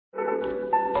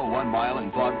1 mile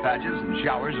in fog patches and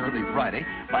showers early Friday,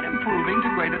 but improving to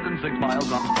greater than 6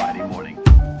 miles on Friday morning.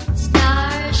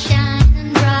 Stars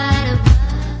shining bright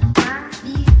above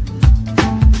me.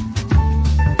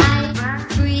 Night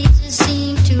breezes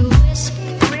seem to whisper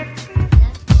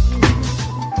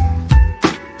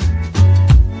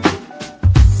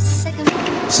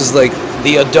This is like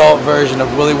the adult version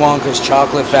of Willy Wonka's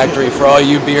Chocolate Factory for all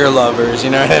you beer lovers,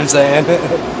 you know what I'm saying?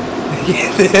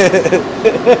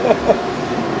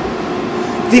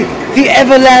 the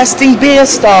everlasting beer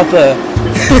stopper.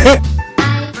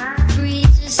 Night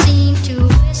breezes seem to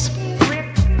whisper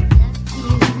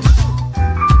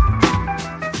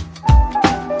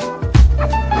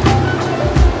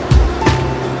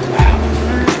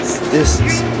This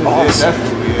is awesome.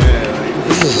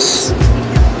 This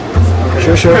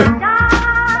is sure.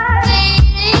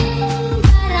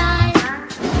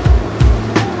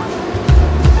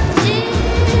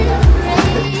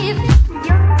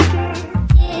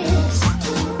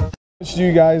 Do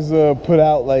you guys put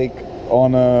out like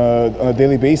on a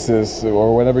daily basis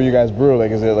or whenever you guys brew?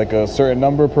 Like, is it like a certain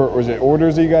number per, or is it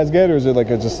orders that you guys get, or is it like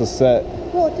just a set?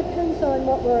 Well, it depends on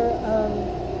what we're.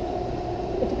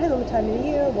 It depends on the time of the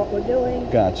year, what we're doing.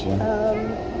 Gotcha.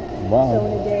 Wow. So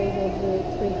in a day we'll do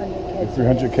 300 kegs. Like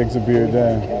 300 kegs of beer a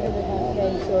day. 300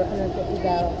 kegs or 150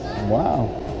 barrels. Wow.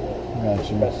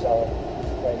 Gotcha. Best seller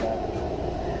right now.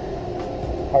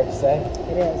 Hard to say.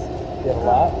 It is. You have a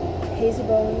lot. Hazy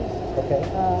bones. Okay.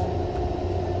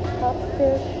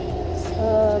 Hopfish,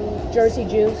 Jersey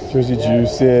juice. Jersey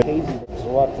juice, yeah. Hazy. So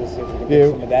we'll have to see if we can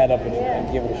get some of that up and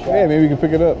give it a shot. Yeah, maybe we can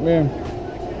pick it up, man.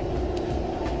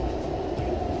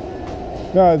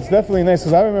 No, it's definitely nice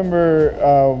because I remember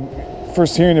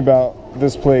first hearing about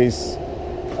this place,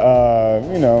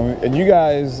 you know, and you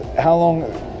guys, how long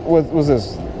was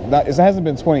this? Not, it hasn't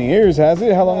been 20 years, has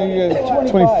it? How long are you guys?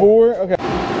 24? Okay.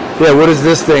 Yeah, what is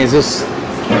this thing? Is this?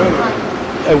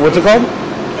 What's it called?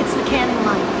 It's the canning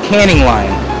line. Canning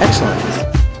line. Excellent.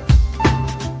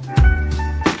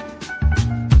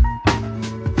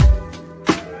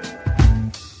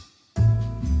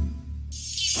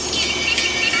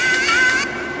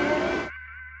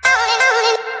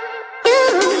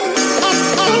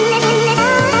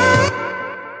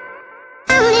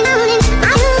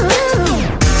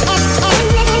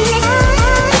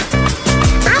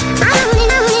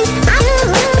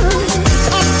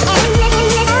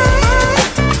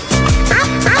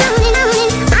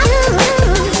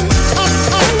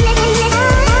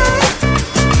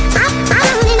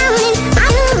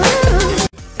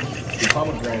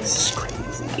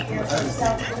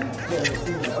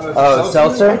 Oh,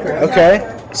 seltzer? Okay.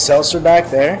 Seltzer back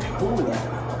there.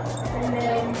 And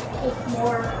then it's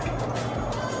more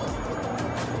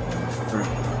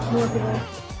beer.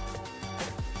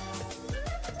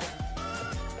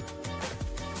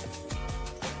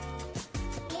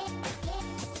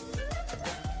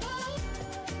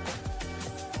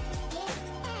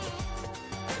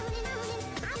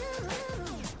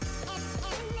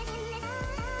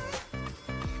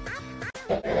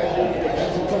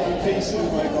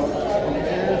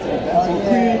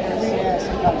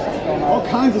 All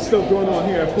kinds of stuff going on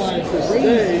here at Flying Fish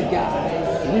today.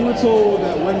 We were told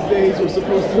that Wednesdays were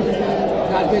supposed to be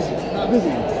Not busy. not busy.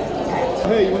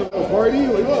 Hey, you want to have a party?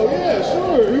 Like, oh yeah,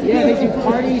 sure. Yeah, they do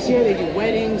parties here, they do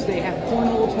weddings, they have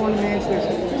cornhole tournaments,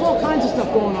 there's all kinds of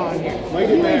stuff going on here. Might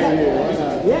get married here, why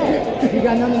not? Yeah, if you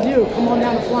got nothing to do, come on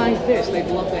down to Flying Fish, they'd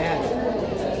love to have you.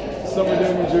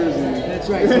 Somerdale, New Jersey. That's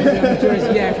right, Somerdale, New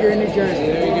Jersey. Yeah, if you're in New Jersey,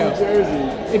 there you go. New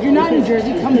Jersey. If you're not in New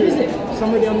Jersey, come visit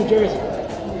Somerdale, New Jersey.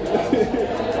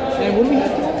 And what do we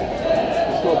have here?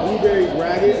 It's called Blueberry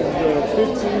Ragged. It's the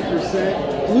 15%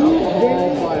 alcohol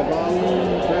by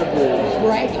volume beverage.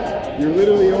 Right. You're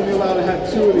literally only allowed to have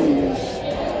 2 of these.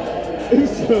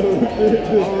 So,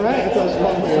 all right. That's how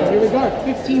strong they So are. here we go,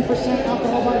 15%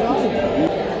 alcohol by volume.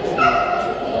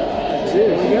 Cheers.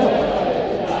 There we go.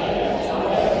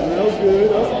 Smells good.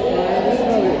 Oh, man,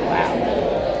 smell it. Wow.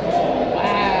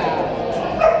 Wow.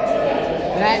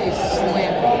 That is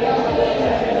slamming.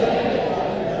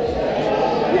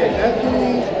 Yeah,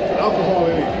 definitely alcohol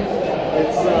in it.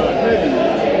 It's heavy.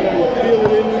 You feel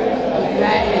it in it.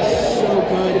 That is so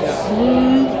good. It's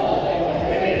smooth.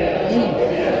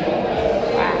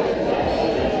 Wow.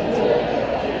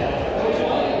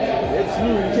 It's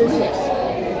smooth. You taste it.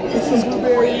 This is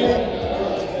blueberry.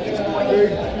 It's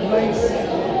very nice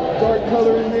dark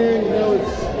color in there. You know,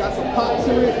 it's got some pop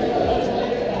to it.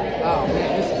 Oh man,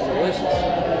 this is delicious.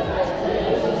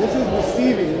 This is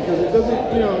deceiving because it doesn't,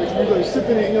 you know, you're like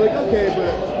sipping it and you're like, okay,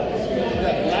 but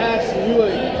that last, you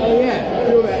like, Oh yeah.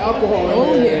 feel that alcohol in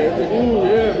Oh, there. yeah. It's like, ooh,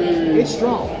 yeah, baby. It's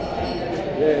strong.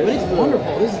 but it's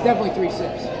wonderful. This is definitely 3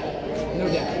 sips, no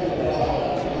doubt.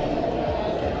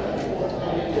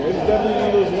 Yeah, it's definitely one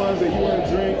of those ones that you want to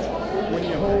drink when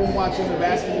you're home watching the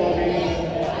basketball game.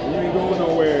 You ain't going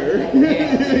nowhere. You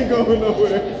ain't going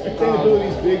nowhere. Sustainability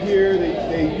is big here.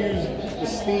 They use the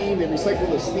steam. They recycle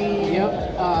the steam.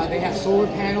 Yep. They have solar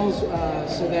panels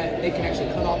so that they can actually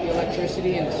cut off the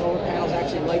electricity, and the solar panels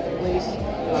actually light the place.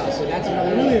 So that's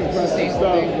another Really impressive sustainable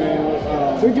stuff, thing.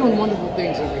 man. We're doing wonderful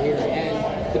things over here, and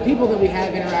the people that we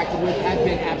have interacted with have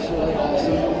been absolutely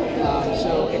awesome.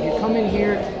 So if you come in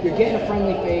here, you're getting a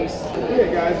friendly face.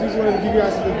 Yeah, guys, we just wanted to give you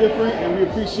guys something different, and we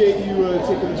appreciate you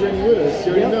taking the journey with us.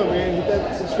 You already know, man. Hit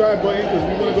that subscribe button because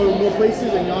we want to go to more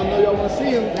places, and y'all know y'all want to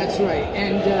see them. That's right.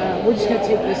 And we're just going to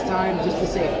take this time just to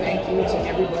say thank you to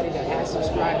everybody that has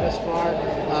subscribed thus far.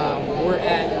 We're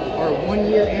at our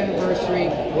 1-year anniversary.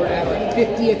 We're at our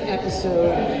 50th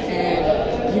episode,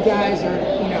 and you guys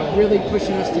are, really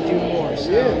pushing us to do more.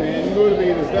 So Yeah, man, you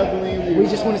motivate us, definitely. we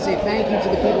just want to say thank you to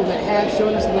the people that have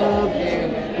shown us love,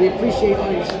 and we appreciate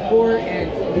all your support. And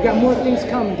we got more things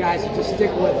coming, guys, so just stick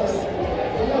with us.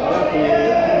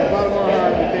 Definitely. From the bottom of our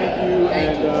heart, we thank you,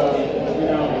 and,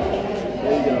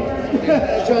 there you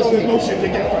go. Trust me. Emotion to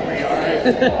get from me, all right?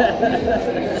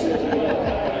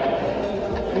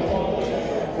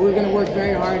 We're going to work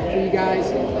very hard for you guys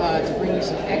to bring you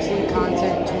some excellent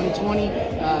content in 2020.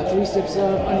 3 Sips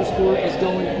of _ is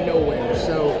going nowhere.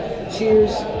 So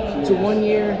cheers to 1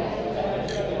 year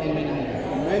and many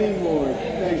more. Many more.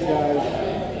 Thanks, guys.